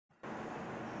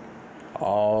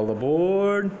All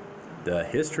aboard the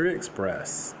History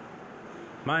Express.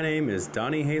 My name is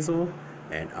Donnie Hazel,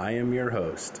 and I am your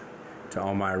host. To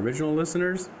all my original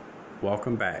listeners,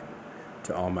 welcome back.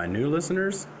 To all my new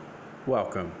listeners,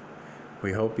 welcome.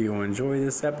 We hope you will enjoy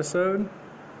this episode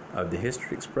of the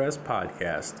History Express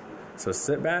podcast. So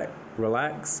sit back,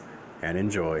 relax, and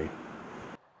enjoy.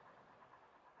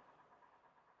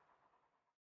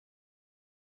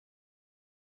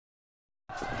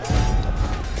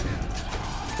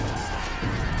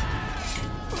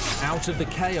 Out of the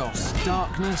chaos,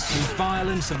 darkness, and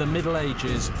violence of the Middle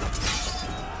Ages,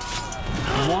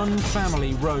 one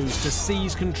family rose to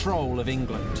seize control of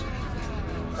England.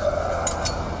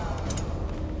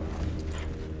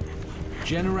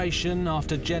 Generation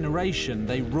after generation,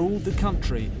 they ruled the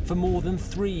country for more than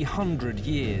 300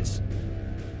 years,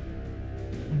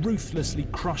 ruthlessly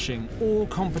crushing all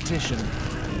competition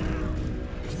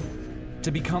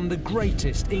to become the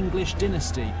greatest English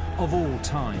dynasty of all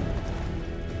time.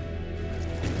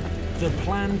 The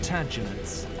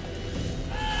Plantagenets.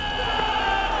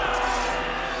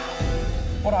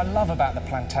 What I love about the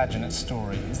Plantagenet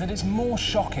story is that it's more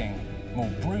shocking, more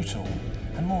brutal,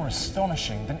 and more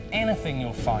astonishing than anything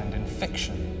you'll find in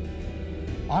fiction.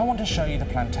 I want to show you the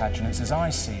Plantagenets as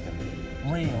I see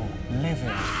them. Real,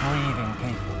 living, breathing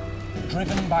people,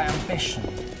 driven by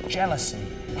ambition, jealousy,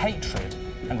 hatred,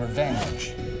 and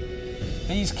revenge.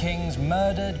 These kings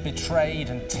murdered, betrayed,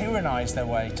 and tyrannized their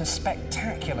way to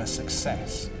spectacular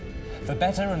success. For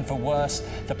better and for worse,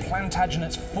 the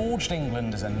Plantagenets forged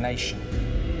England as a nation.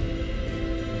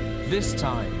 This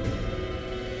time,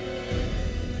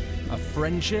 a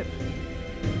friendship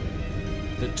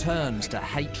that turns to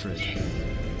hatred.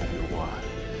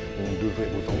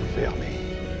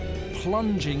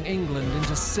 Plunging England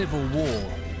into civil war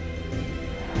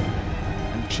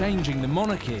and changing the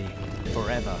monarchy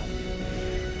forever.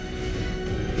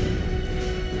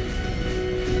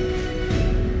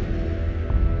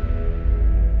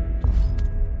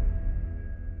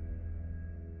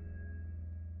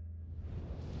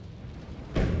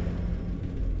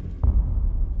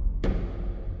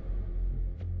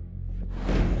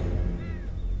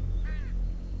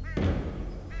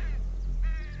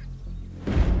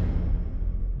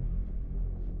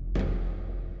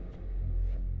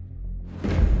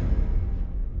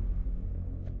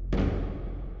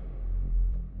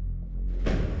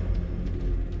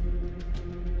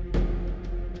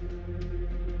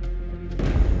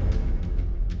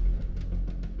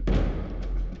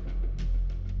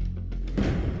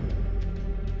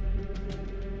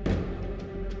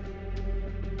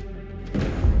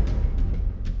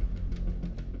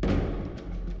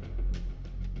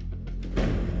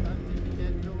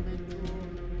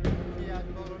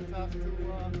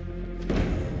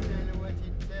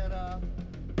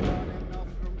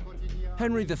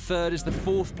 Henry III is the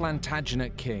fourth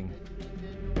Plantagenet king.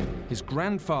 His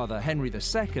grandfather, Henry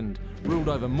II, ruled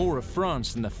over more of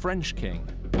France than the French king.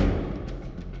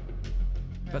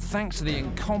 But thanks to the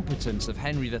incompetence of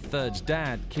Henry III's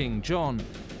dad, King John,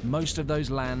 most of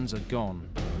those lands are gone.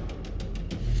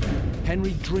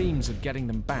 Henry dreams of getting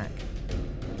them back.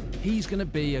 He's going to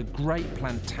be a great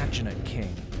Plantagenet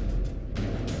king.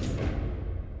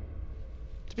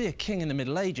 To be a king in the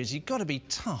Middle Ages, you've got to be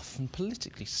tough and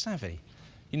politically savvy.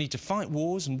 You need to fight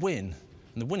wars and win,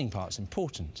 and the winning part's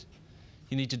important.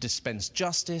 You need to dispense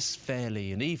justice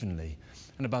fairly and evenly,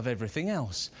 and above everything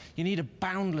else, you need a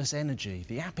boundless energy,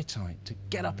 the appetite to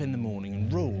get up in the morning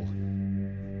and rule.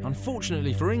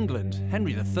 Unfortunately for England,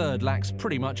 Henry III lacks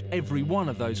pretty much every one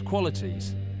of those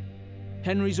qualities.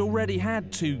 Henry's already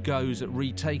had 2 goes at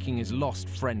retaking his lost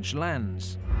French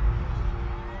lands.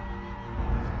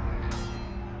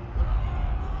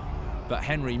 But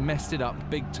Henry messed it up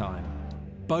big time.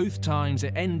 Both times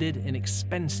it ended in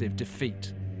expensive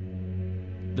defeat.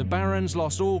 The barons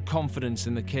lost all confidence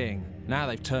in the king. Now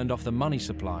they've turned off the money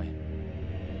supply.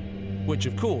 Which,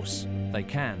 of course, they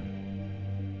can.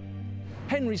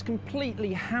 Henry's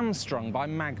completely hamstrung by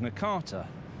Magna Carta.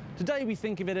 Today we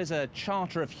think of it as a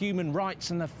charter of human rights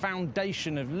and the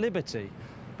foundation of liberty.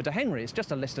 But to Henry, it's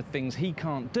just a list of things he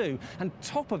can't do. And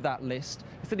top of that list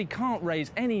is that he can't raise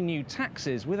any new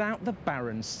taxes without the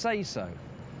barons' say-so.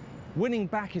 Winning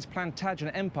back his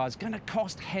Plantagenet empire is going to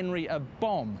cost Henry a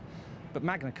bomb. But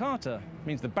Magna Carta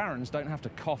means the barons don't have to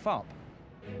cough up.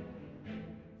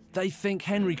 They think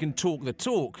Henry can talk the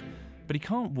talk, but he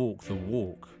can't walk the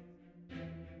walk.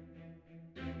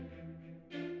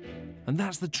 And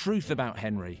that's the truth about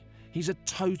Henry. He's a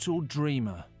total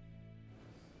dreamer.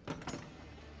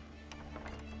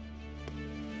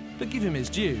 But give him his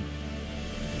due.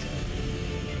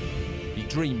 He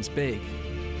dreams big.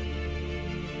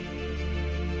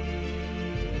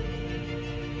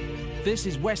 This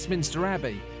is Westminster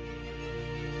Abbey.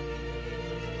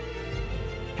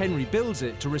 Henry builds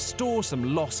it to restore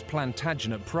some lost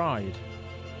Plantagenet pride.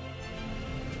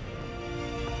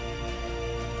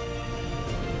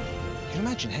 You can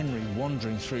imagine Henry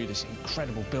wandering through this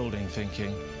incredible building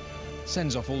thinking,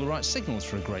 sends off all the right signals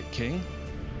for a great king.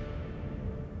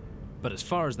 But as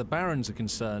far as the barons are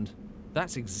concerned,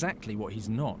 that's exactly what he's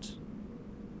not.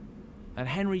 And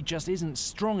Henry just isn't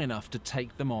strong enough to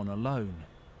take them on alone.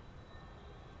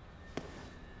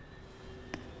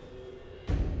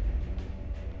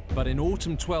 But in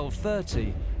autumn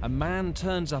 1230, a man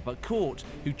turns up at court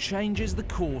who changes the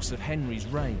course of Henry's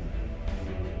reign.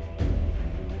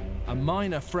 A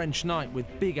minor French knight with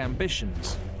big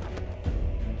ambitions,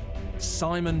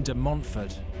 Simon de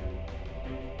Montfort.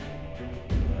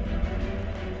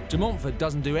 De Montfort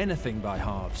doesn't do anything by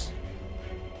halves.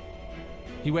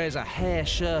 He wears a hair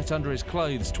shirt under his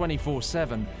clothes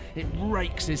 24/7. It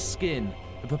rakes his skin,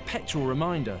 a perpetual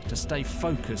reminder to stay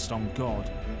focused on God.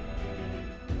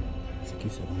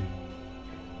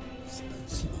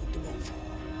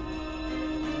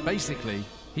 Basically,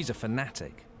 he's a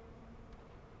fanatic.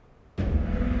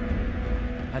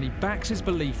 And he backs his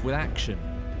belief with action.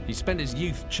 He spent his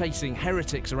youth chasing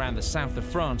heretics around the south of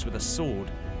France with a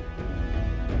sword.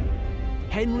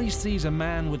 Henry sees a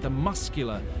man with the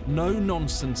muscular,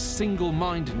 no-nonsense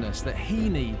single-mindedness that he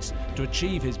needs to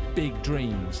achieve his big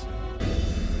dreams.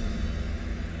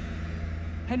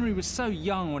 Henry was so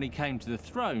young when he came to the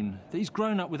throne that he's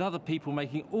grown up with other people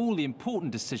making all the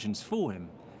important decisions for him.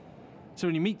 So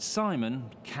when he meets Simon,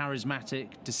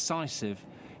 charismatic, decisive,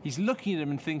 he's looking at him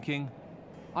and thinking,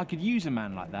 I could use a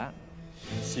man like that.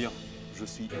 Sire, je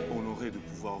suis honoré de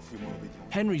pouvoir offrir mon obédience.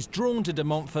 Henry's drawn to de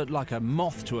Montfort like a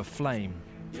moth to a flame.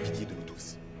 Et pitié de nous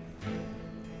tous.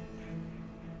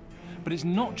 But it's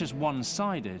not just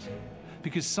one-sided,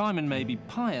 because Simon may be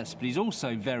pious, but he's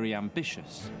also very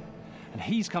ambitious. And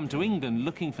he's come to England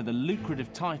looking for the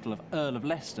lucrative title of Earl of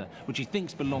Leicester, which he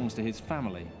thinks belongs to his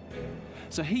family.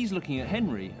 So he's looking at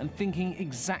Henry and thinking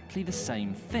exactly the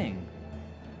same thing.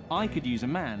 I could use a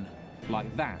man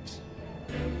like that.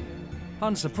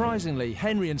 Unsurprisingly,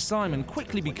 Henry and Simon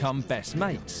quickly become best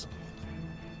mates.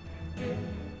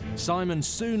 Simon's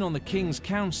soon on the King's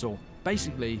Council,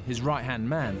 basically his right-hand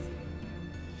man.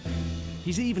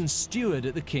 He's even steward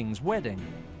at the King's wedding.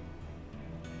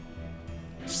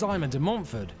 Simon de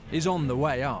Montfort is on the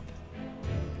way up.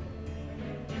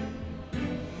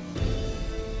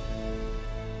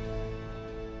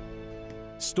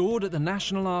 Stored at the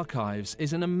National Archives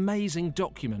is an amazing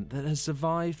document that has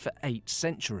survived for 8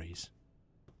 centuries.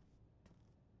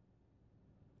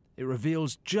 It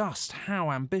reveals just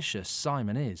how ambitious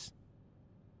Simon is.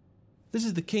 This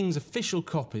is the King's official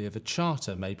copy of a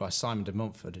charter made by Simon de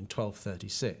Montfort in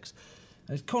 1236.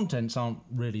 Its contents aren't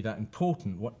really that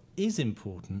important. What is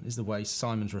important is the way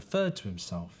Simon's referred to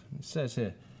himself. It says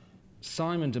here,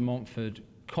 Simon de Montfort,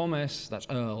 Commes, that's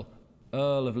Earl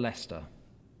of Leicester.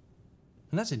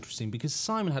 And that's interesting because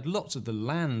Simon had lots of the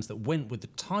lands that went with the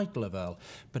title of Earl,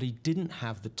 but he didn't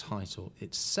have the title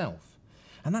itself.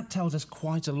 And that tells us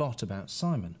quite a lot about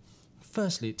Simon.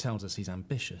 Firstly, it tells us he's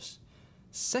ambitious.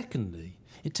 Secondly,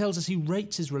 it tells us he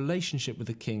rates his relationship with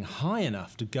the king high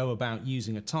enough to go about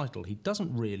using a title he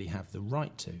doesn't really have the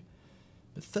right to.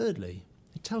 But thirdly,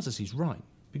 it tells us he's right,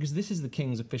 because this is the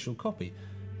king's official copy.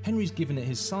 Henry's given it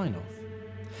his sign-off.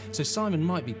 So Simon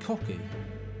might be cocky,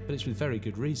 but it's with very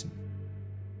good reason.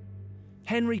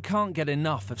 Henry can't get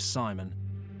enough of Simon.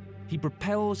 He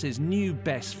propels his new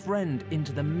best friend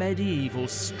into the medieval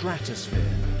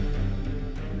stratosphere.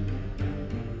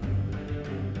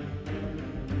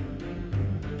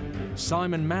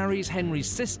 Simon marries Henry's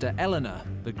sister, Eleanor,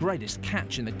 the greatest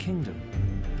catch in the kingdom.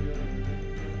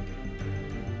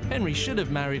 Henry should have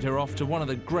married her off to one of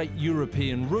the great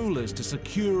European rulers to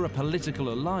secure a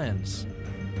political alliance.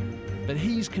 But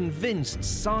he's convinced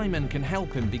Simon can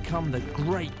help him become the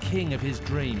great king of his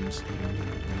dreams.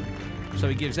 So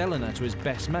he gives Eleanor to his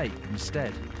best mate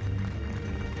instead.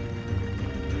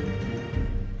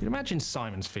 You'd imagine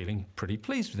Simon's feeling pretty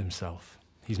pleased with himself.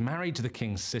 He's married to the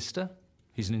king's sister.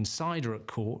 He's an insider at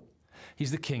court.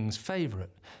 He's the king's favourite.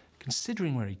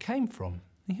 Considering where he came from,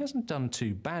 he hasn't done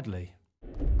too badly.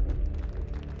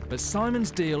 But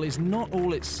Simon's deal is not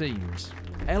all it seems.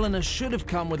 Eleanor should have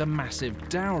come with a massive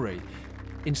dowry.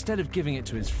 Instead of giving it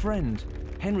to his friend,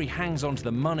 Henry hangs on to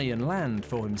the money and land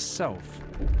for himself.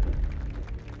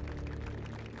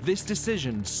 This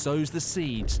decision sows the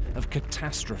seeds of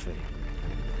catastrophe.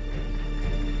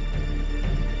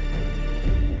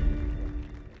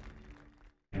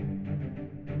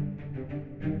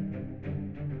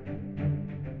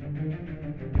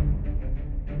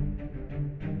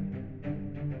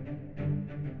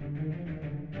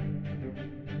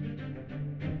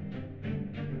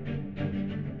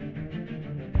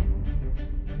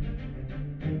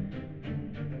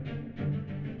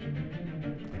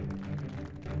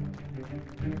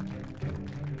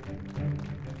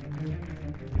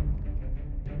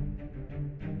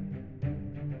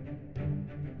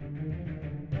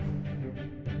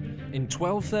 In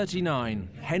 1239,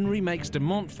 Henry makes de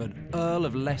Montfort Earl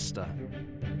of Leicester.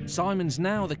 Simon's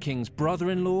now the king's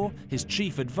brother-in-law, his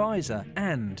chief advisor,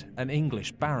 and an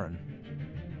English baron.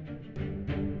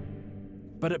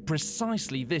 But at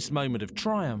precisely this moment of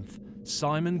triumph,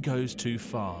 Simon goes too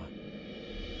far.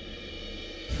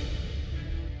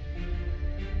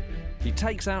 He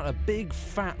takes out a big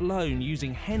fat loan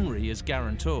using Henry as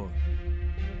guarantor.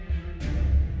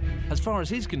 As far as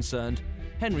he's concerned,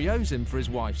 Henry owes him for his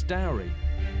wife's dowry.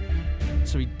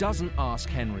 So he doesn't ask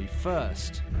Henry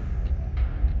first.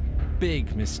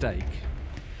 Big mistake.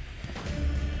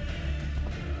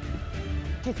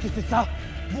 Qu'est-ce que c'est ça?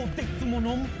 Vous êtes sous mon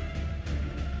nom?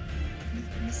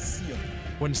 Messire,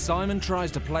 When Simon tries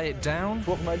to play it down,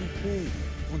 formalité.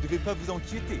 Vous ne devez pas vous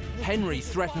inquiéter. Henry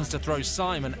threatens to throw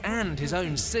Simon and his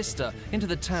own sister into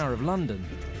the Tower of London.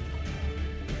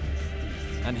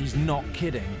 And he's not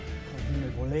kidding. Vous me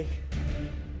volez?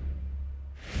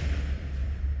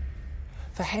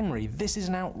 For Henry, this is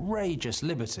an outrageous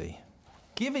liberty.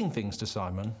 Giving things to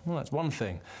Simon, well, that's one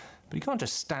thing, but he can't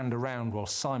just stand around while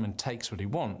Simon takes what he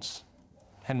wants.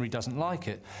 Henry doesn't like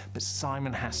it, but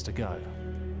Simon has to go.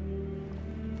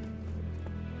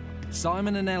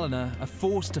 Simon and Eleanor are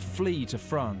forced to flee to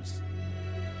France.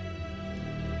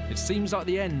 It seems like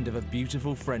the end of a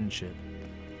beautiful friendship.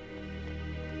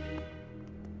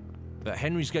 But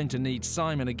Henry's going to need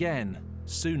Simon again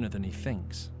sooner than he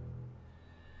thinks.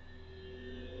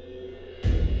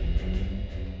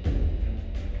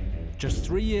 Just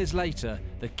 3 years later,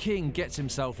 the king gets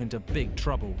himself into big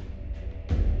trouble.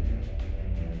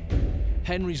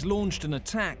 Henry's launched an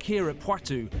attack here at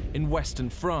Poitou in western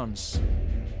France.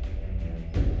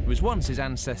 It was once his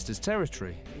ancestors'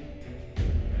 territory.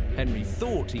 Henry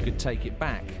thought he could take it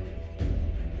back,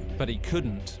 but he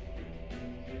couldn't.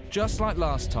 Just like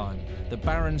last time, the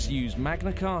barons used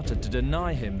Magna Carta to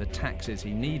deny him the taxes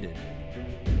he needed.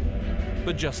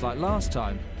 But just like last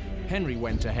time, Henry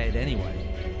went ahead anyway.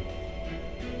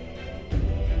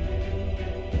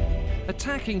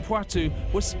 Attacking Poitou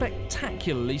was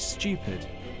spectacularly stupid,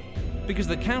 because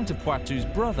the Count of Poitou's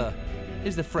brother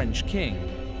is the French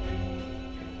king.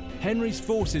 Henry's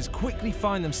forces quickly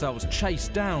find themselves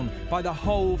chased down by the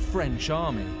whole French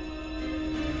army.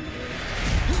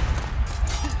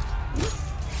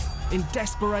 In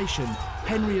desperation,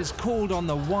 Henry has called on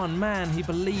the one man he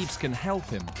believes can help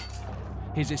him,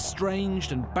 his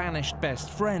estranged and banished best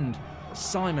friend,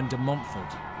 Simon de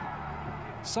Montfort.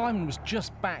 Simon was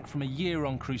just back from a year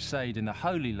on crusade in the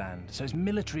Holy Land, so his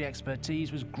military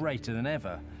expertise was greater than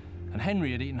ever, and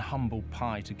Henry had eaten humble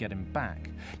pie to get him back.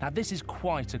 Now this is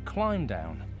quite a climb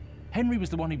down. Henry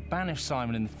was the one who banished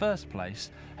Simon in the first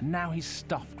place, and now he's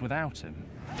stuffed without him.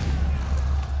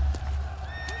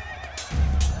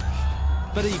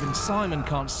 But even Simon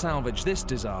can't salvage this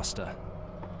disaster.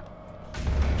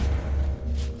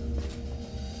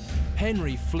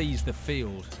 Henry flees the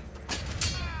field.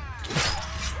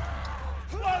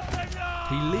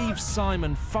 He leaves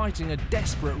Simon fighting a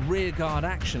desperate rearguard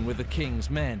action with the king's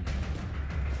men.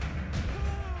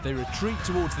 They retreat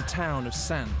towards the town of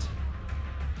Saintes.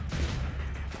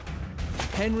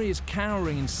 Henry is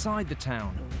cowering inside the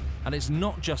town, and it's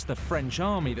not just the French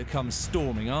army that comes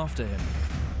storming after him.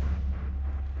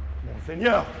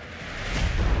 Monseigneur!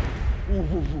 Où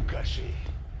vous vous cachez?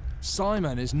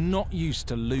 Simon is not used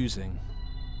to losing.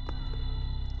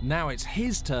 Now it's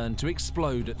his turn to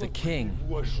explode at the king.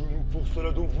 Vous à genoux pour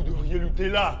cela dont vous devriez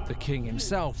lutter là. The king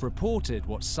himself reported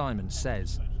what Simon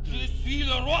says. Je suis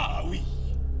le roi! Ah oui.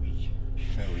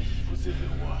 Ah oui, vous êtes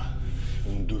le roi.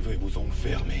 On devait vous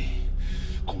enfermer,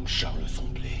 comme Charles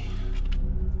Semblé.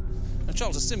 Now,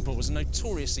 Charles the Simple was a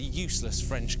notoriously useless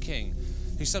French king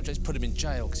whose subjects put him in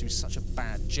jail because he was such a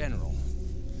bad general.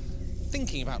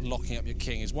 Thinking about locking up your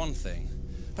king is one thing,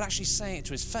 but actually saying it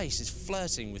to his face is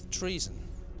flirting with treason.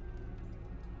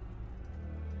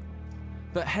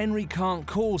 But Henry can't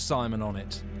call Simon on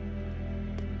it.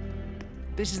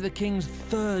 This is the king's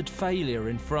third failure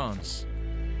in France.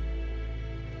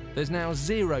 There's now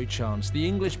zero chance the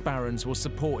English barons will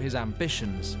support his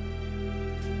ambitions.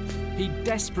 He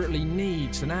desperately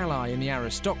needs an ally in the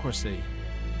aristocracy.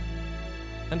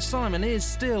 And Simon is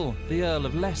still the Earl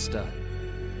of Leicester.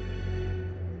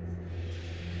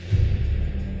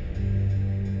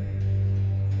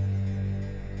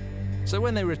 So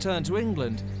when they return to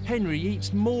England, Henry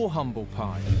eats more humble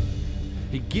pie.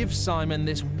 He gives Simon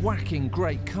this whacking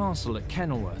great castle at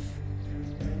Kenilworth.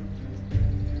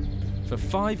 For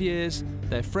 5 years,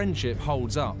 their friendship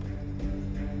holds up.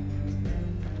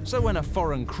 So when a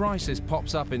foreign crisis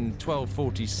pops up in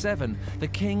 1247, the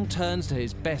king turns to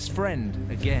his best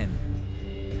friend again.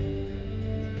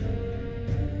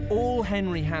 All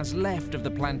Henry has left of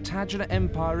the Plantagenet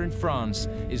Empire in France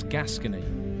is Gascony.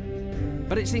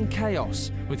 But it's in chaos,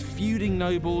 with feuding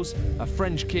nobles, a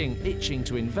French king itching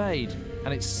to invade,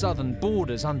 and its southern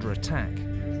borders under attack.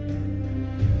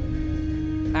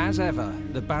 As ever,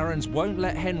 the barons won't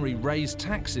let Henry raise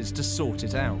taxes to sort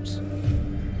it out.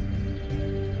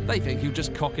 They think he'll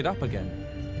just cock it up again.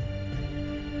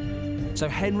 So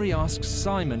Henry asks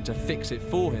Simon to fix it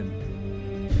for him.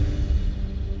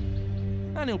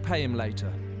 And he'll pay him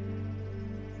later.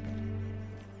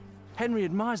 Henry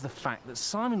admires the fact that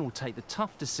Simon will take the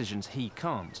tough decisions he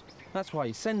can't. That's why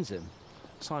he sends him.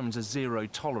 Simon's a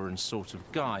zero-tolerance sort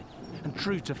of guy. And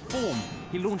true to form,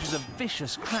 he launches a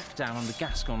vicious crackdown on the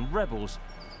Gascon rebels,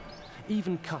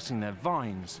 even cutting their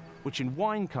vines, which in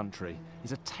wine country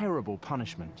is a terrible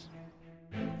punishment.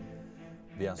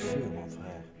 Bien sûr, mon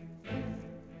frère.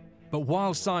 But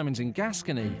while Simon's in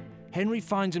Gascony, Henry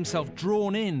finds himself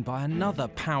drawn in by another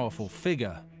powerful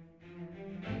figure.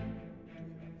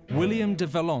 William de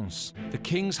Valence, the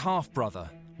king's half-brother,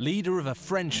 leader of a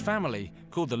French family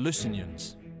called the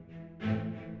Lusignans.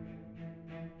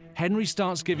 Henry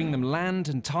starts giving them land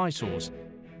and titles.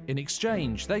 In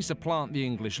exchange, they supplant the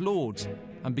English lords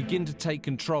and begin to take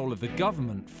control of the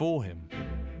government for him.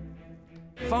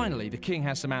 Finally, the king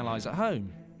has some allies at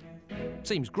home.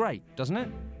 Seems great, doesn't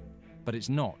it? But it's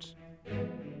not.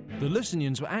 The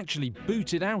Lusignans were actually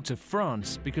booted out of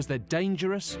France because they're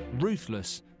dangerous,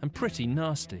 ruthless, and pretty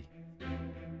nasty.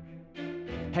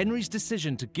 Henry's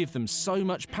decision to give them so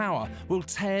much power will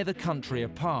tear the country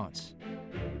apart.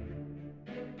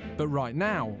 But right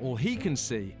now, all he can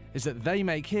see is that they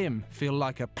make him feel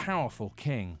like a powerful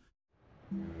king.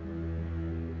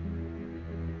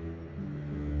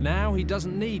 Now he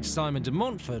doesn't need Simon de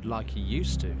Montfort like he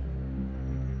used to.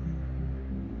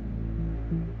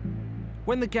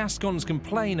 When the Gascons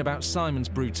complain about Simon's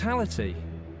brutality,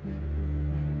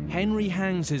 Henry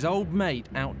hangs his old mate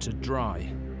out to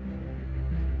dry.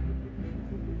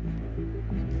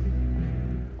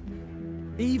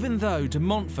 Even though de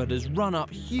Montfort has run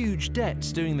up huge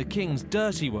debts doing the king's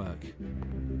dirty work,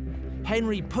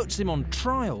 Henry puts him on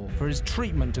trial for his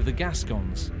treatment of the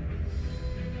Gascons.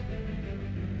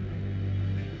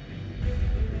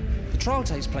 The trial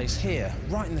takes place here,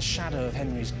 right in the shadow of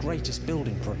Henry's greatest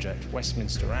building project,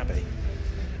 Westminster Abbey.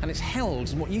 And it's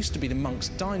held in what used to be the monks'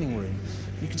 dining room.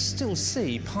 You can still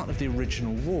see part of the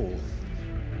original wall.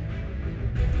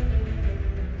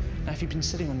 Now, if you'd been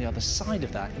sitting on the other side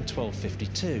of that in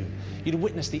 1252, you'd have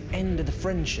witnessed the end of the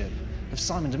friendship of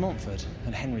Simon de Montfort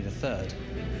and Henry III.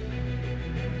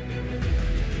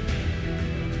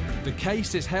 The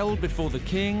case is held before the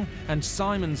king and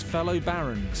Simon's fellow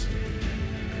barons.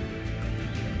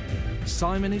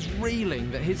 Simon is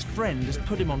reeling that his friend has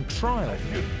put him on trial.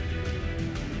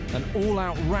 An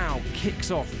all-out row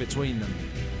kicks off between them.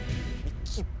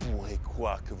 Qui pourrait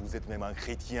croire que vous êtes même un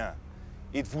chrétien?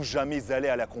 Êtes-vous jamais allé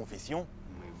à la confession?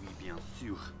 Mais oui, bien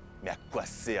sûr. Mais à quoi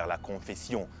sert la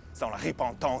confession sans la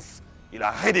repentance et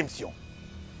la rédemption?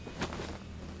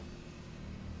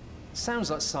 Sounds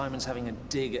like Simon's having a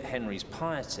dig at Henry's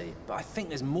piety, but I think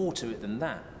there's more to it than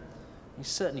that. He's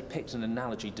certainly picked an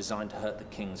analogy designed to hurt the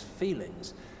king's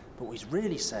feelings, but what he's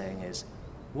really saying is,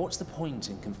 what's the point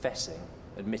in confessing,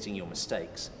 admitting your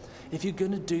mistakes, if you're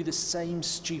going to do the same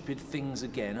stupid things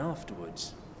again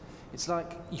afterwards? It's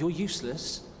like, you're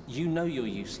useless, you know you're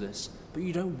useless, but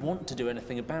you don't want to do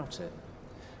anything about it.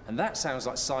 And that sounds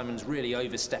like Simon's really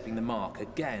overstepping the mark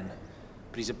again,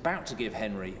 but he's about to give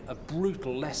Henry a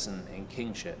brutal lesson in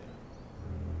kingship.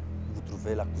 Vous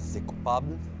trouvez l'accusé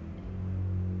coupable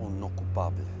ou non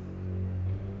coupable?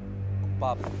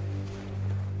 Coupable.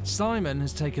 Simon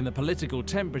has taken the political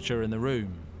temperature in the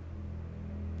room.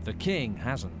 The king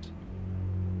hasn't.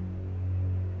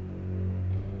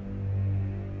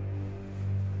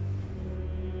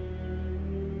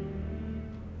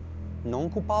 Non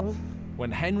coupable?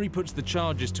 When Henry puts the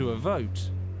charges to a vote,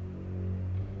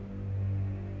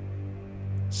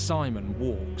 Simon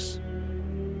walks.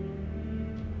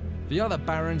 The other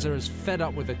barons are as fed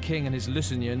up with the king and his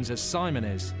Lusignans as Simon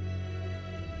is.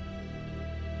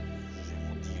 J'ai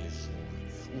maudit les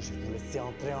jours où je vous laissais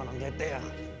entrer en Angleterre.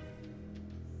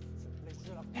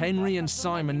 Henry and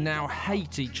Simon now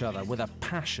hate each other with a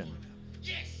passion.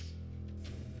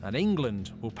 And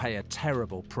England will pay a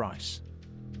terrible price.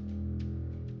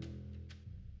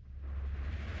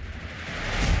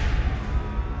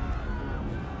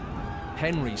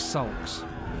 Henry sulks.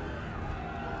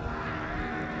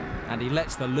 And he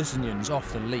lets the Lusignans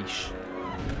off the leash.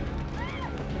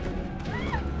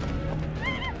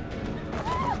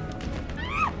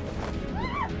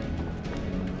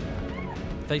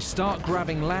 They start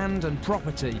grabbing land and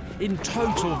property in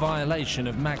total violation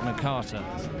of Magna Carta.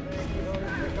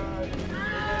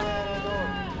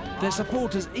 Their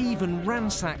supporters even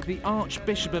ransack the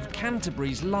Archbishop of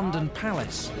Canterbury's London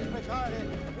palace.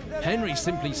 Henry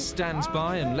simply stands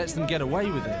by and lets them get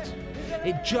away with it.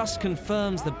 It just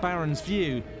confirms the Baron's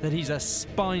view that he's a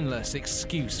spineless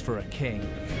excuse for a king.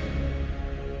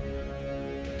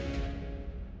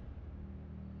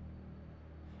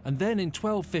 And then in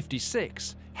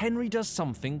 1256, Henry does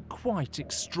something quite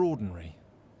extraordinary.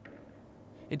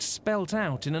 It's spelt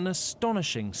out in an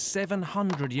astonishing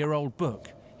 700-year-old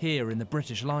book here in the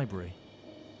British Library.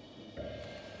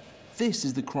 This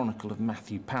is the chronicle of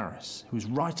Matthew Paris, who was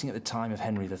writing at the time of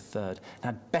Henry III and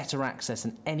had better access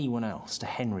than anyone else to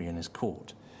Henry and his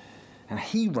court. And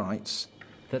he writes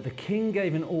that the king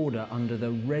gave an order under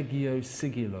the Regio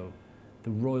Sigillo,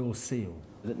 the royal seal,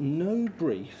 that no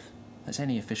brief, that's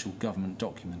any official government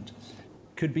document,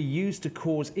 could be used to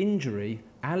cause injury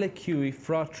aliqui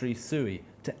fratri sui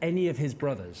to any of his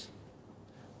brothers,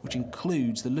 which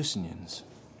includes the Lusignans.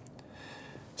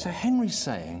 So Henry's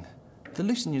saying the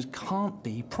Lusignans can't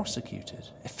be prosecuted.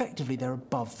 Effectively, they're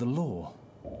above the law.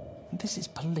 And this is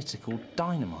political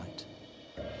dynamite.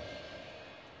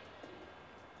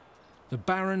 The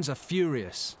barons are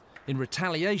furious. In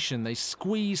retaliation, they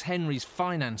squeeze Henry's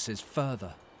finances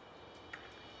further.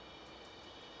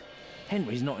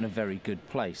 Henry's not in a very good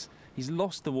place. He's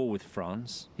lost the war with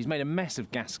France, he's made a mess of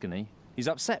Gascony, he's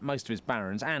upset most of his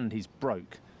barons, and he's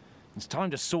broke. It's time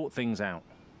to sort things out.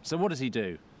 So what does he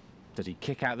do? Does he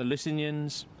kick out the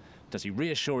Lusignans? Does he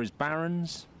reassure his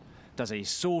barons? Does he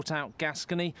sort out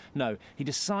Gascony? No, he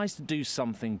decides to do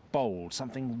something bold,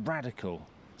 something radical,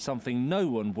 something no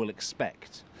one will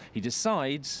expect. He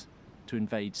decides to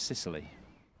invade Sicily.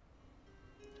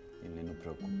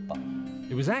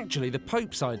 It was actually the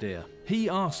Pope's idea. He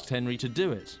asked Henry to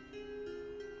do it.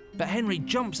 But Henry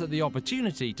jumps at the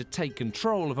opportunity to take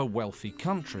control of a wealthy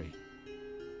country.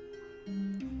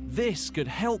 This could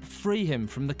help free him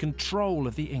from the control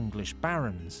of the English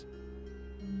barons.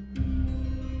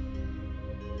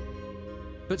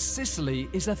 But Sicily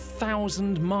is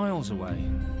 1,000 miles away.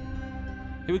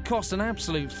 It would cost an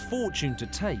absolute fortune to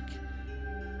take.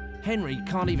 Henry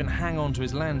can't even hang on to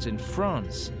his lands in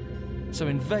France, so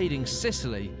invading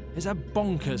Sicily is a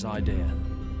bonkers idea.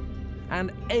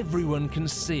 And everyone can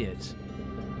see it,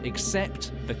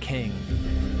 except the king.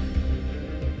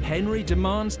 Henry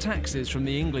demands taxes from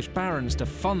the English barons to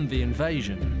fund the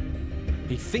invasion.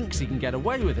 He thinks he can get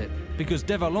away with it because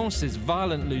de Valence's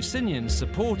violent Lusignans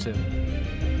support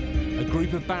him. A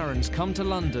group of barons come to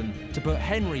London to put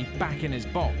Henry back in his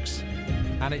box,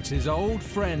 and it's his old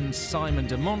friend Simon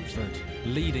de Montfort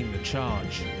leading the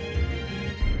charge.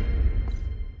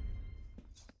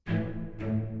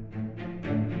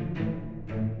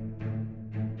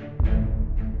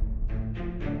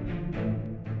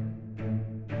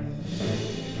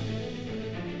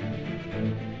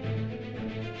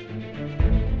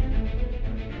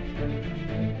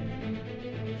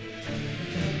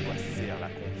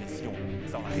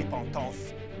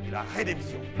 repentance et la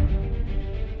rédemption.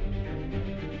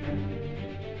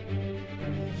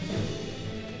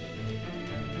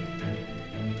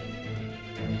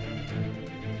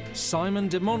 Simon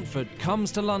de Montfort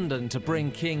comes to London to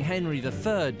bring King Henry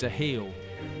III to heel.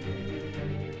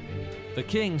 The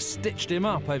king stitched him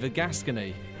up over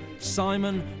Gascony.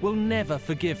 Simon will never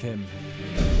forgive him.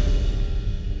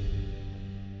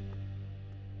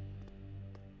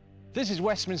 This is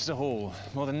Westminster Hall,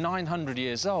 more than 900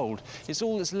 years old. It's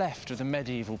all that's left of the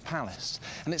medieval palace.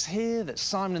 And it's here that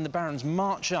Simon and the barons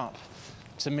march up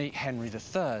to meet Henry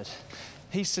III.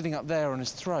 He's sitting up there on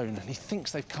his throne, and he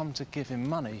thinks they've come to give him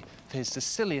money for his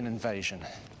Sicilian invasion.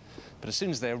 But as soon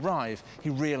as they arrive, he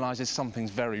realises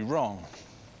something's very wrong.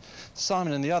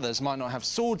 Simon and the others might not have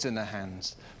swords in their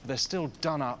hands, but they're still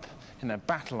done up in their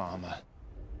battle armour.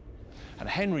 And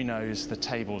Henry knows the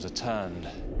tables are turned.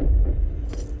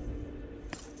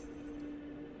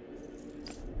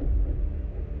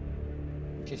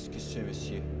 Qu'est-ce que c'est,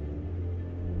 monsieur?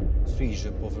 Suis-je,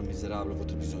 pauvre misérable,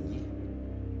 votre prisonnier?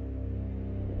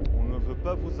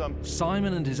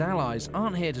 Simon and his allies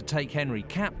aren't here to take Henry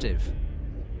captive.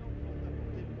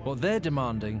 What they're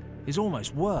demanding is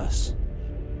almost worse.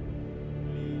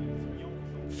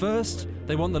 First,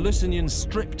 they want the Lusignans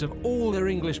stripped of all their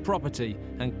English property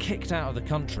and kicked out of the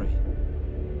country.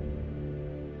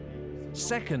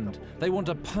 Second, they want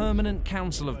a permanent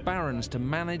council of barons to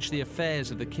manage the affairs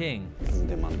of the king. Vous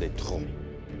demandez trop.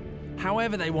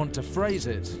 However they want to phrase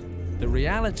it, the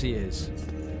reality is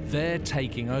they're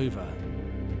taking over.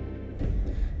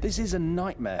 This is a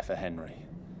nightmare for Henry.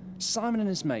 Simon and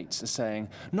his mates are saying,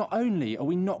 not only are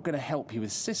we not going to help you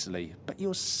with Sicily, but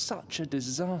you're such a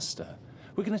disaster.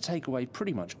 We're going to take away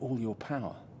pretty much all your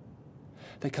power.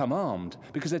 They come armed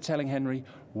because they're telling Henry,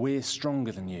 we're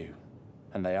stronger than you.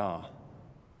 And they are.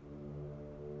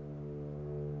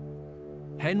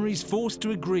 Henry's forced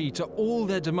to agree to all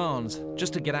their demands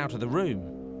just to get out of the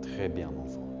room. Très bien,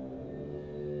 enfant.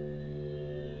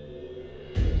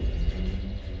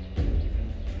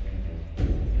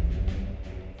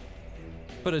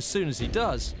 But as soon as he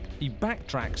does, he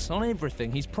backtracks on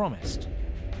everything he's promised.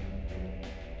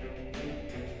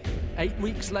 8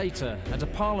 weeks later, at a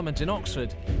parliament in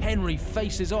Oxford, Henry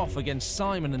faces off against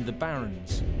Simon and the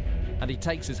barons, and he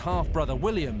takes his half-brother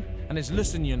William and his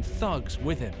Lusignan thugs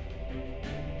with him.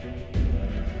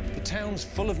 The town's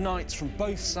full of knights from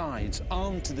both sides,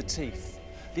 armed to the teeth.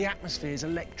 The atmosphere is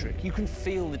electric. You can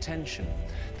feel the tension.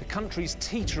 The country's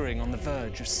teetering on the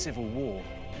verge of civil war.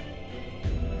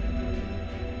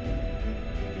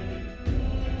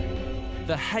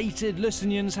 The hated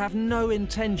Lusignans have no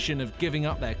intention of giving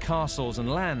up their castles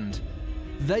and land.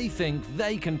 They think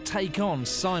they can take on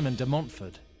Simon de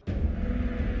Montfort.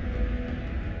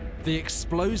 The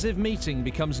explosive meeting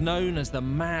becomes known as the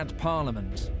Mad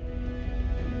Parliament.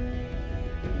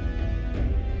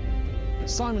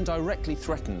 Simon directly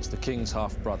threatens the king's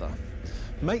half-brother.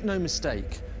 Make no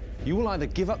mistake, you will either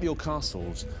give up your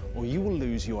castles or you will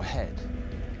lose your head.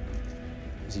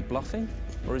 Is he bluffing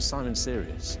or is Simon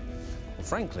serious? Well,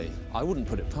 frankly, I wouldn't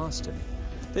put it past him.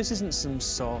 This isn't some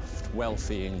soft,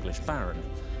 wealthy English baron.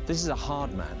 This is a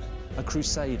hard man, a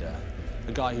crusader,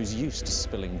 a guy who's used to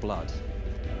spilling blood.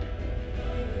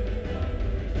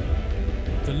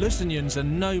 The Lusignans are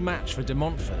no match for de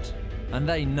Montfort, and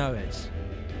they know it.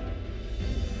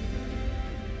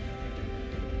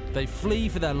 They flee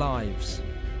for their lives.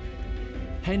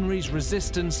 Henry's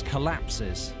resistance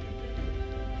collapses.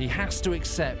 He has to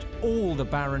accept all the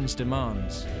barons'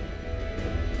 demands.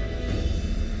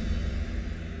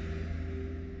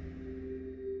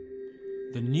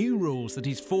 The new rules that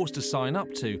he's forced to sign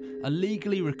up to are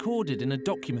legally recorded in a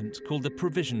document called the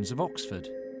Provisions of Oxford.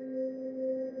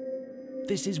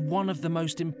 This is one of the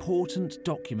most important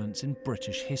documents in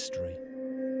British history.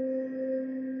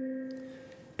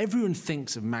 Everyone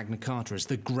thinks of Magna Carta as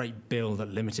the great bill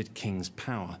that limited king's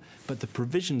power, but the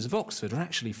Provisions of Oxford are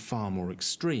actually far more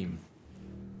extreme.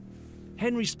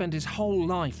 Henry spent his whole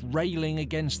life railing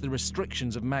against the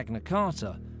restrictions of Magna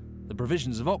Carta. The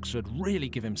Provisions of Oxford really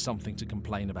give him something to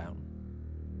complain about.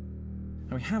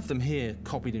 And we have them here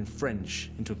copied in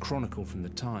French into a chronicle from the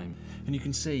time. And you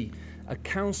can see a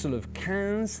council of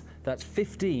 15, that's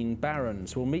 15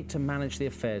 barons, will meet to manage the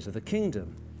affairs of the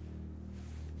kingdom.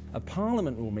 A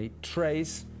parliament will meet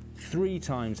 3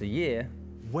 times a year,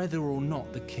 whether or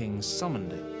not the king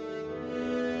summoned it.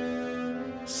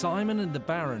 Simon and the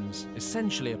barons,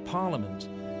 essentially a parliament,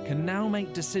 can now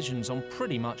make decisions on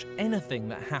pretty much anything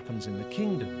that happens in the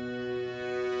kingdom,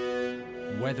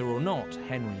 whether or not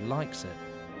Henry likes it.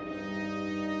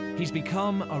 He's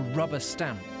become a rubber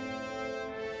stamp,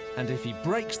 and if he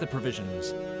breaks the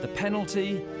provisions, the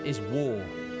penalty is war.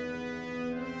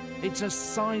 It's a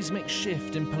seismic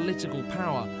shift in political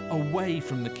power away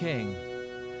from the king,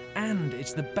 and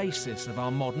it's the basis of our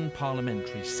modern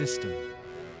parliamentary system.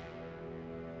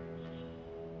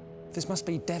 This must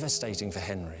be devastating for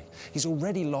Henry. He's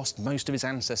already lost most of his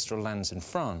ancestral lands in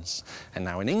France, and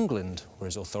now in England, where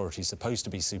his authority is supposed to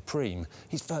be supreme,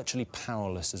 he's virtually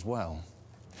powerless as well.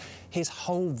 His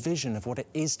whole vision of what it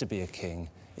is to be a king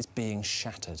is being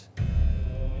shattered.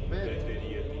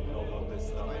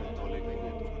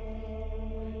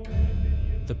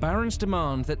 The barons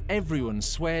demand that everyone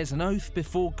swears an oath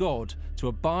before God to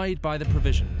abide by the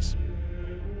provisions.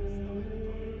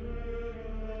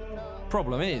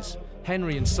 Problem is,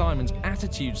 Henry and Simon's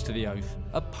attitudes to the oath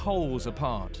are poles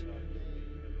apart.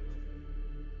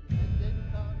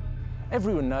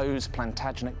 Everyone knows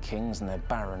Plantagenet kings and their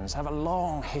barons have a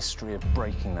long history of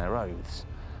breaking their oaths.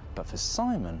 But for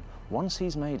Simon, once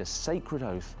he's made a sacred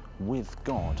oath with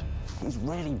God, he's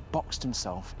really boxed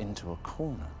himself into a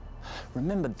corner.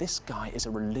 Remember, this guy is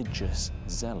a religious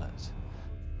zealot.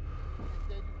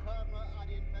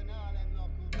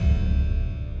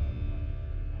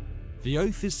 The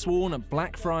oath is sworn at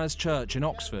Blackfriars Church in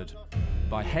Oxford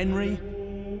by Henry,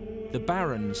 the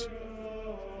barons,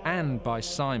 and by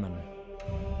Simon.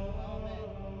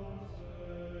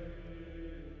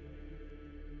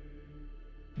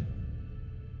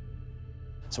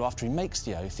 So after he makes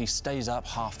the oath, he stays up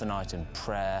half the night in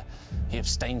prayer, he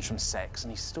abstains from sex,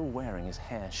 and he's still wearing his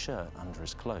hair shirt under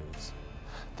his clothes.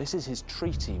 This is his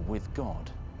treaty with God,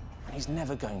 and he's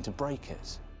never going to break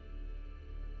it.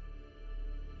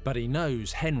 But he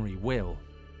knows Henry will.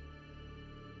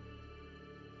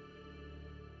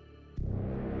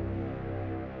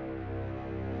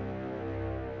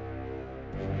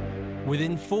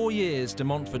 Within 4 years, de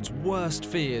Montfort's worst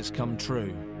fears come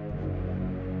true.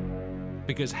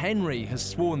 Because Henry has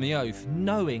sworn the oath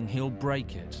knowing he'll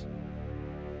break it.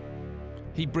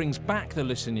 He brings back the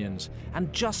Lusignans,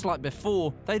 and just like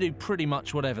before, they do pretty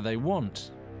much whatever they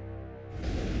want.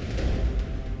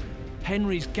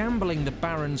 Henry's gambling the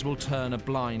barons will turn a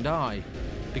blind eye,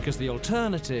 because the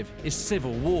alternative is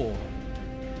civil war.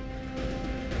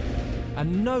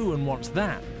 And no one wants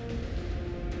that,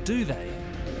 do they?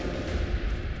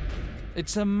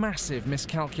 It's a massive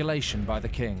miscalculation by the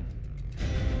king.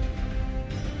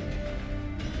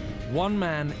 One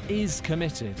man is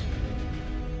committed.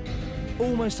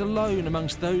 Almost alone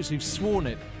amongst those who've sworn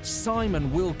it,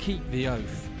 Simon will keep the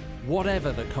oath,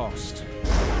 whatever the cost.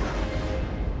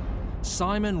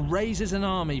 Simon raises an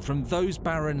army from those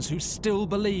barons who still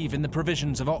believe in the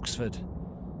provisions of Oxford.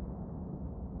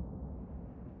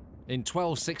 In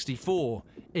 1264,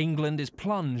 England is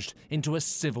plunged into a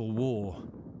civil war.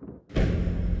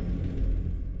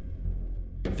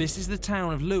 This is the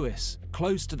town of Lewes,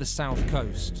 close to the south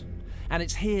coast. And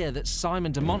it's here that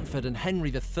Simon de Montfort and Henry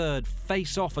III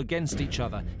face off against each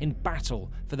other in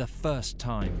battle for the first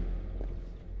time.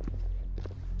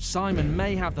 Simon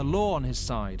may have the law on his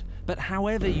side, but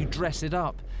however you dress it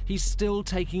up, he's still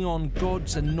taking on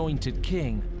God's anointed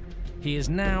king. He is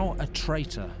now a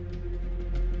traitor.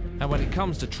 And when it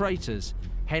comes to traitors,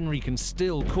 Henry can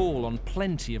still call on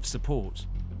plenty of support.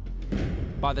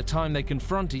 By the time they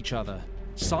confront each other,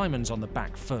 Simon's on the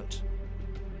back foot.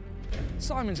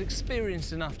 Simon's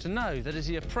experienced enough to know that as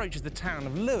he approaches the town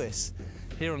of Lewes,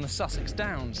 here on the Sussex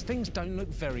Downs, things don't look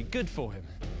very good for him.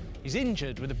 He's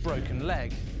injured with a broken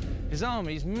leg. His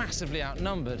army's massively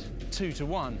outnumbered, 2 to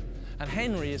 1, and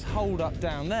Henry is holed up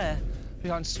down there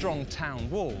behind strong town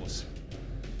walls.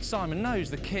 Simon knows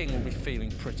the king will be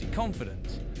feeling pretty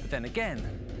confident, but then again,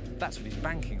 that's what he's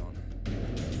banking on.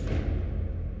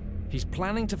 He's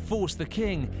planning to force the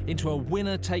king into a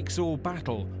winner-takes-all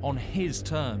battle on his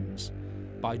terms,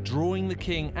 by drawing the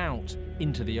king out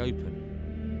into the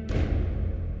open.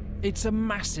 It's a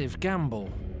massive gamble,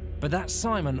 but that's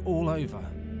Simon all over.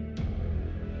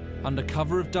 Under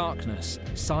cover of darkness,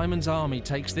 Simon's army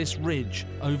takes this ridge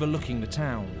overlooking the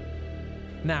town.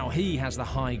 Now he has the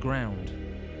high ground.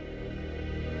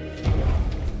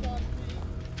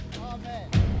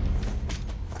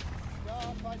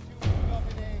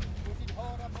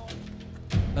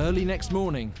 Early next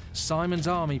morning, Simon's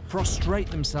army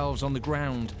prostrate themselves on the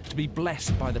ground to be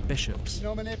blessed by the bishops.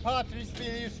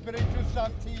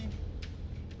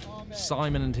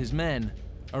 Simon and his men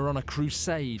are on a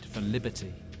crusade for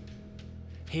liberty.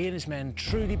 He and his men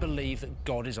truly believe that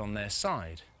God is on their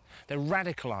side. They're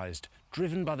radicalised,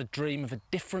 driven by the dream of a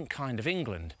different kind of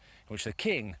England, in which the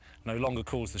king no longer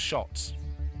calls the shots.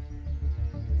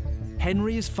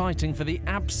 Henry is fighting for the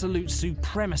absolute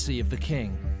supremacy of the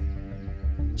king.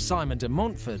 Simon de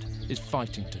Montfort is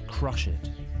fighting to crush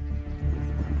it.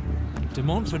 De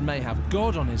Montfort may have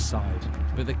God on his side,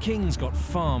 but the king's got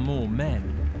far more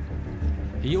men.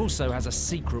 He also has a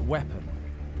secret weapon.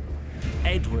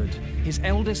 Edward, his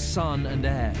eldest son and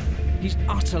heir. He's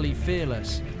utterly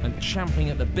fearless and champing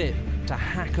at the bit to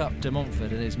hack up de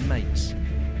Montfort and his mates.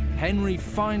 Henry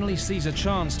finally sees a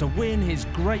chance to win his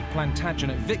great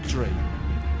Plantagenet victory.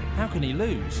 How can he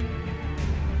lose?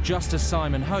 Just as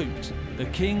Simon hoped, the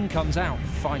king comes out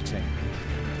fighting.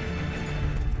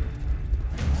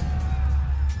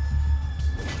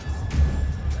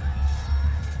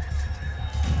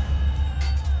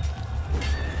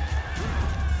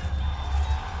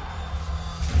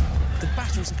 The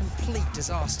battle's a complete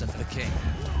disaster for the king.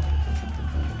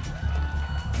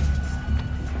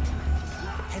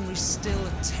 Henry's still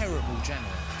a terrible general.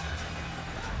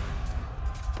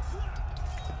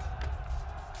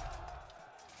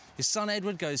 His son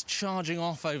Edward goes charging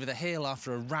off over the hill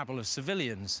after a rabble of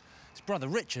civilians. His brother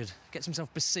Richard gets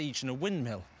himself besieged in a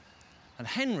windmill. And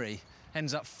Henry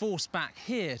ends up forced back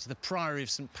here to the Priory of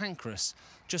St Pancras,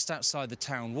 just outside the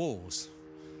town walls.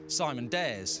 Simon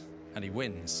dares, and he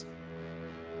wins.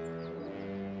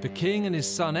 The king and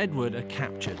his son Edward are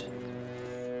captured.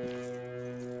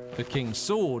 The king's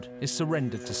sword is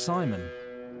surrendered to Simon.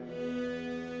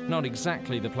 Not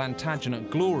exactly the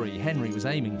Plantagenet glory Henry was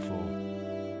aiming for.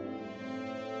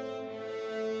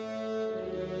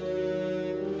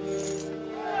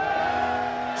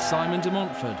 Simon de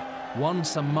Montfort,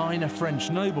 once a minor French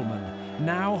nobleman,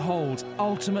 now holds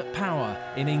ultimate power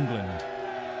in England.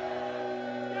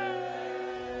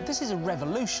 This is a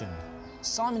revolution.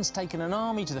 Simon's taken an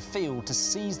army to the field to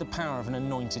seize the power of an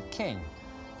anointed king.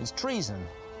 It's treason,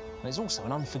 and it's also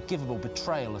an unforgivable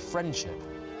betrayal of friendship.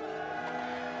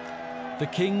 The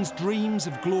king's dreams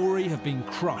of glory have been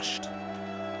crushed.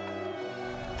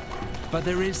 But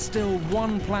there is still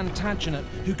one Plantagenet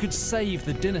who could save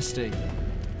the dynasty.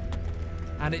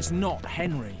 And it's not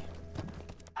Henry.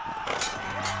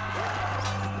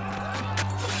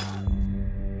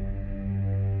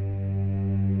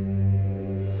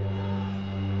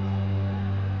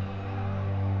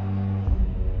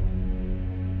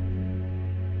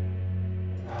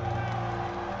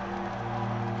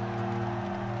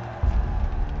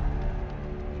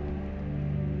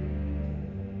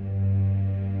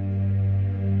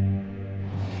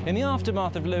 In the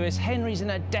aftermath of Lewis, Henry's in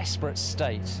a desperate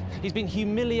state. He's been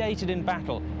humiliated in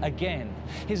battle again.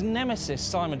 His nemesis,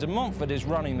 Simon de Montfort, is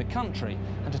running the country.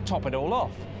 And to top it all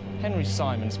off, Henry's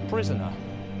Simon's prisoner.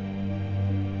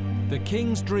 The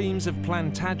king's dreams of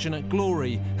Plantagenet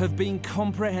glory have been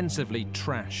comprehensively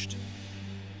trashed.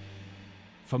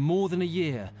 For more than a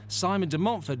year, Simon de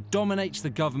Montfort dominates the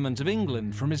government of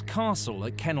England from his castle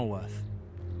at Kenilworth.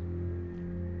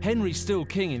 Henry's still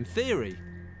king in theory.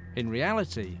 In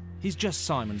reality, he's just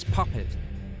Simon's puppet.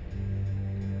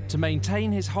 To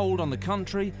maintain his hold on the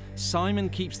country, Simon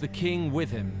keeps the king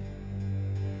with him.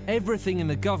 Everything in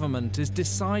the government is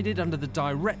decided under the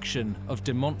direction of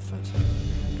de Montfort.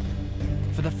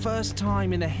 For the first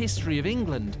time in the history of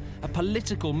England, a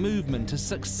political movement has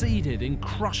succeeded in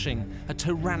crushing a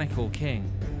tyrannical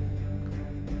king.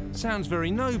 Sounds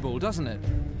very noble, doesn't it?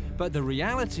 But the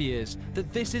reality is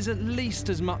that this is at least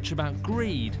as much about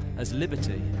greed as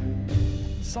liberty.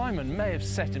 Simon may have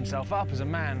set himself up as a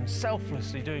man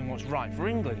selflessly doing what's right for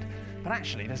England, but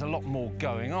actually there's a lot more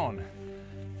going on.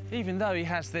 Even though he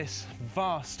has this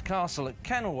vast castle at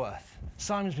Kenilworth,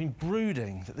 Simon's been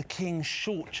brooding that the king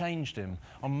shortchanged him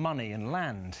on money and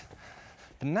land.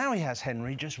 But now he has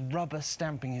Henry just rubber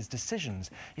stamping his decisions.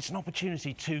 It's an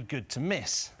opportunity too good to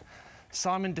miss.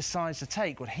 Simon decides to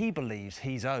take what he believes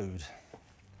he's owed.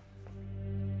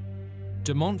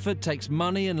 De Montfort takes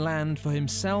money and land for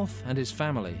himself and his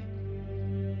family.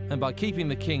 And by keeping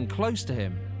the king close to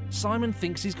him, Simon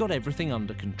thinks he's got everything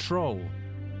under control.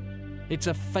 It's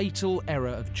a fatal error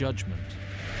of judgment.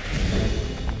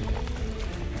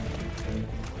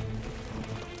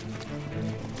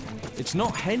 It's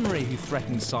not Henry who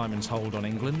threatens Simon's hold on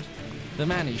England. The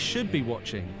man he should be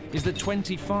watching is the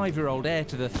 25-year-old heir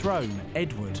to the throne,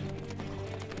 Edward.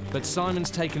 But Simon's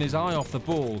taken his eye off the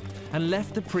ball and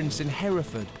left the prince in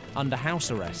Hereford under house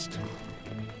arrest.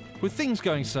 With things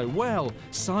going so well,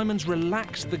 Simon's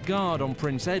relaxed the guard on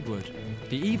Prince Edward.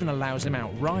 He even allows him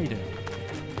out riding.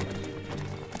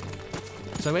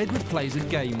 So Edward plays a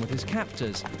game with his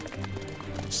captors,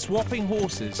 swapping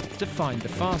horses to find the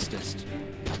fastest.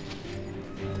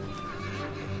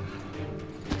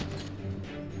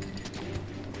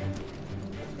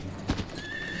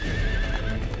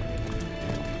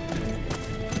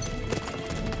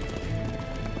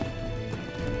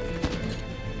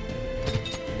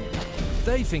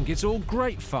 They think it's all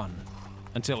great fun,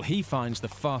 until he finds the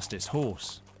fastest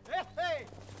horse.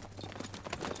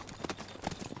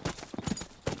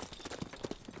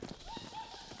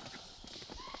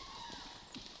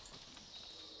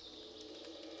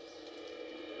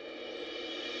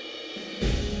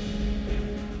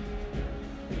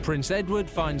 Prince Edward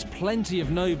finds plenty of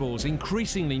nobles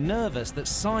increasingly nervous that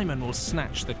Simon will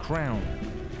snatch the crown.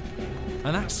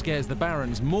 And that scares the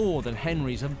barons more than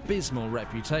Henry's abysmal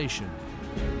reputation.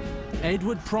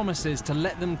 Edward promises to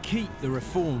let them keep the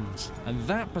reforms, and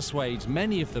that persuades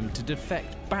many of them to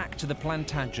defect back to the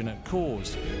Plantagenet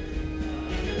cause.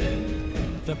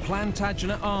 The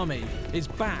Plantagenet army is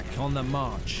back on the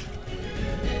march.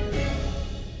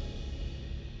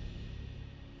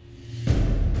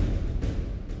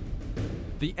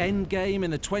 The endgame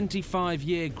in the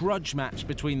 25-year grudge match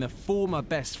between the former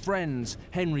best friends,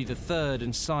 Henry III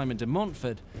and Simon de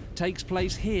Montfort, takes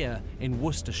place here in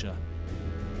Worcestershire.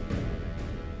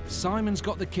 Simon's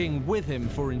got the king with him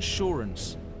for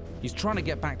insurance. He's trying to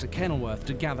get back to Kenilworth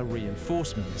to gather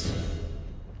reinforcements.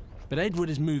 But Edward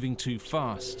is moving too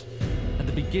fast. At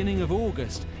the beginning of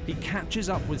August, he catches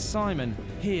up with Simon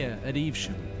here at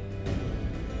Evesham.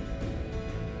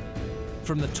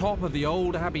 From the top of the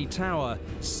old Abbey Tower,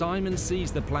 Simon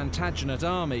sees the Plantagenet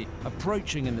army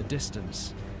approaching in the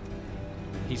distance.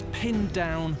 He's pinned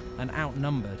down and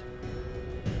outnumbered.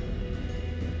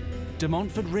 De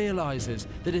Montfort realises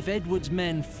that if Edward's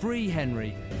men free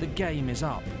Henry, the game is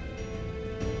up.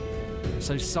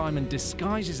 So Simon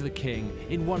disguises the king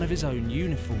in one of his own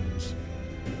uniforms.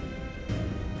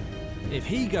 If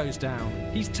he goes down,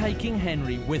 he's taking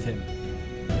Henry with him.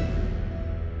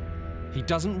 He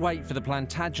doesn't wait for the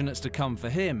Plantagenets to come for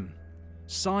him.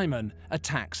 Simon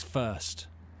attacks first.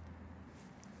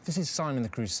 This is Simon the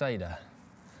Crusader.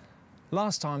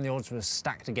 Last time the odds were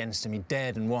stacked against him, he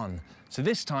dared and won. So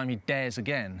this time he dares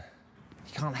again.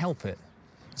 He can't help it.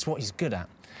 It's what he's good at.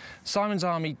 Simon's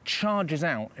army charges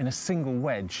out in a single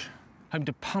wedge, hoping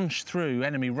to punch through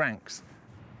enemy ranks.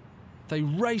 They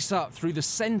race up through the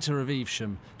centre of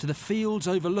Evesham to the fields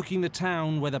overlooking the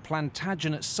town where the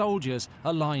Plantagenet soldiers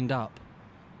are lined up.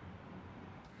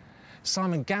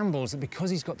 Simon gambles that because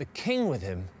he's got the king with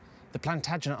him, the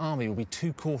Plantagenet army will be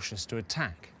too cautious to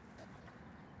attack.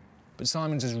 But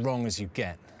Simon's as wrong as you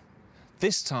get.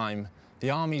 This time, the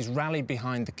army's rallied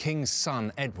behind the king's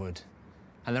son, Edward,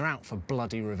 and they're out for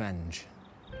bloody revenge.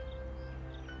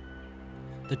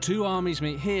 The two armies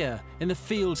meet here in the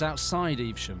fields outside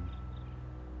Evesham.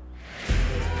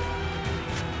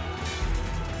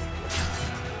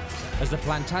 As the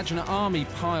Plantagenet army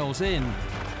piles in,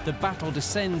 the battle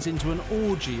descends into an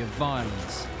orgy of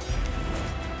violence.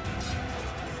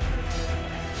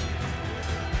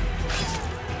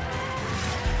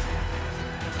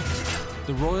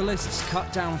 The Royalists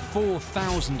cut down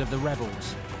 4,000 of the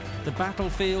rebels. The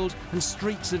battlefield and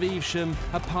streets of Evesham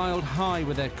are piled high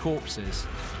with their corpses.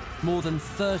 More than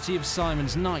 30 of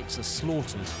Simon's knights are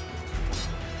slaughtered.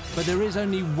 But there is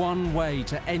only one way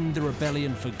to end the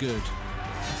rebellion for good.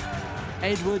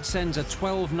 Edward sends a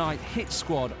 12-knight hit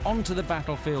squad onto the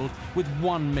battlefield with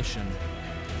one mission: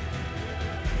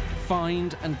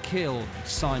 find and kill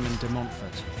Simon de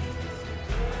Montfort.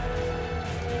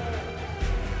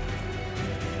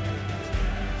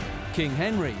 King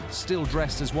Henry, still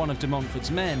dressed as one of de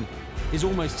Montfort's men, is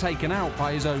almost taken out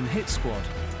by his own hit squad.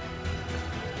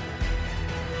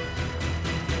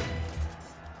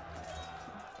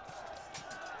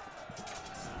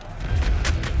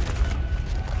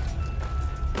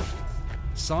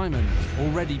 Simon,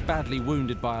 already badly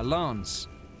wounded by a lance,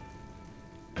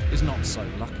 is not so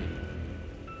lucky.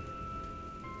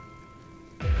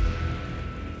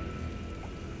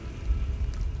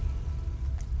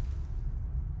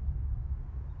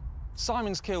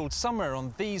 Simon's killed somewhere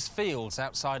on these fields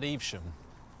outside Evesham.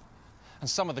 And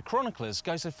some of the chroniclers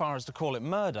go so far as to call it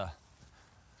murder.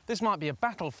 This might be a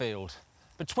battlefield,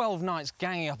 but 12 knights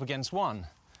ganging up against one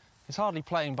is hardly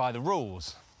playing by the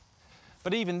rules.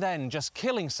 But even then, just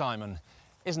killing Simon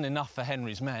isn't enough for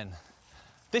Henry's men.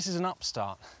 This is an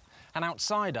upstart, an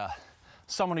outsider,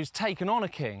 someone who's taken on a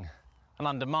king and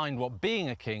undermined what being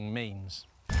a king means.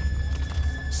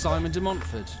 Simon de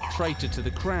Montfort, traitor to the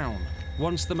crown,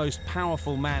 once the most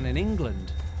powerful man in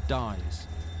England, dies.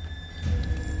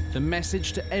 The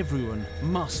message to everyone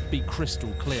must be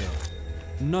crystal clear.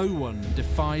 No one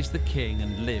defies the king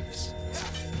and lives.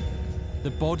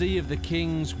 The body of the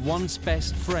king's once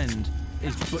best friend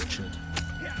is butchered.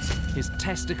 His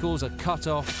testicles are cut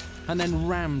off and then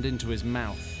rammed into his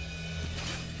mouth,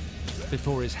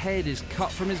 before his head is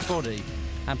cut from his body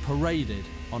and paraded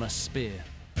on a spear.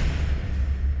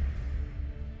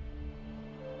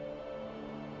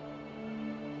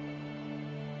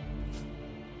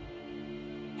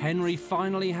 Henry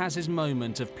finally has his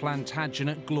moment of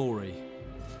Plantagenet glory,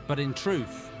 but in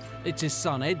truth, it's his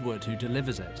son Edward who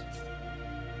delivers it.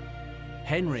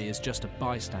 Henry is just a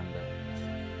bystander.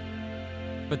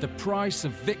 But the price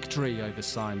of victory over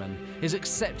Simon is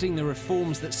accepting the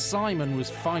reforms that Simon was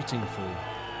fighting for,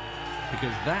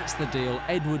 because that's the deal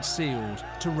Edward sealed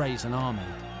to raise an army.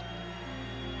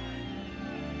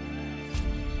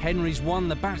 Henry's won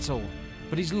the battle,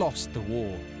 but he's lost the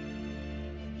war.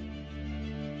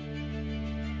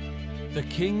 The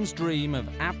king's dream of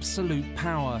absolute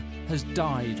power has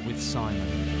died with Simon.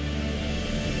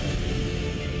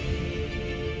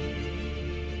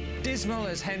 Dismal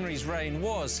as Henry's reign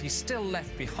was, he still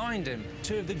left behind him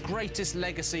two of the greatest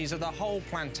legacies of the whole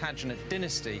Plantagenet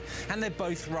dynasty, and they're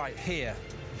both right here.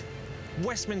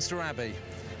 Westminster Abbey,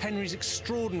 Henry's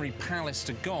extraordinary palace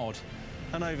to God,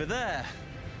 and over there,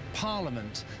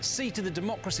 Parliament, seat of the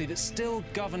democracy that still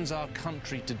governs our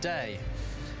country today.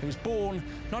 It was born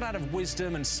not out of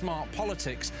wisdom and smart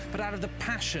politics, but out of the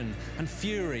passion and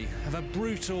fury of a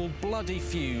brutal, bloody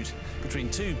feud between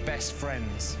two best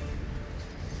friends.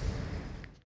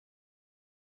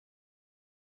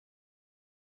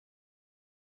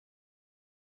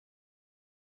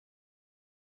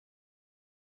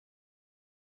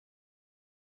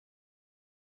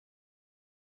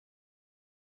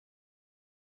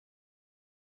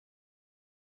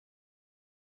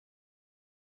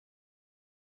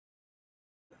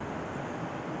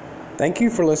 Thank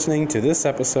you for listening to this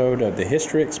episode of the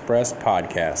History Express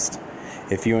podcast.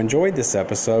 If you enjoyed this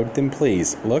episode, then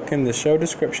please look in the show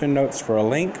description notes for a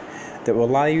link that will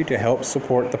allow you to help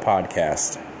support the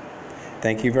podcast.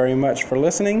 Thank you very much for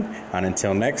listening, and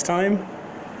until next time,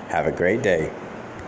 have a great day.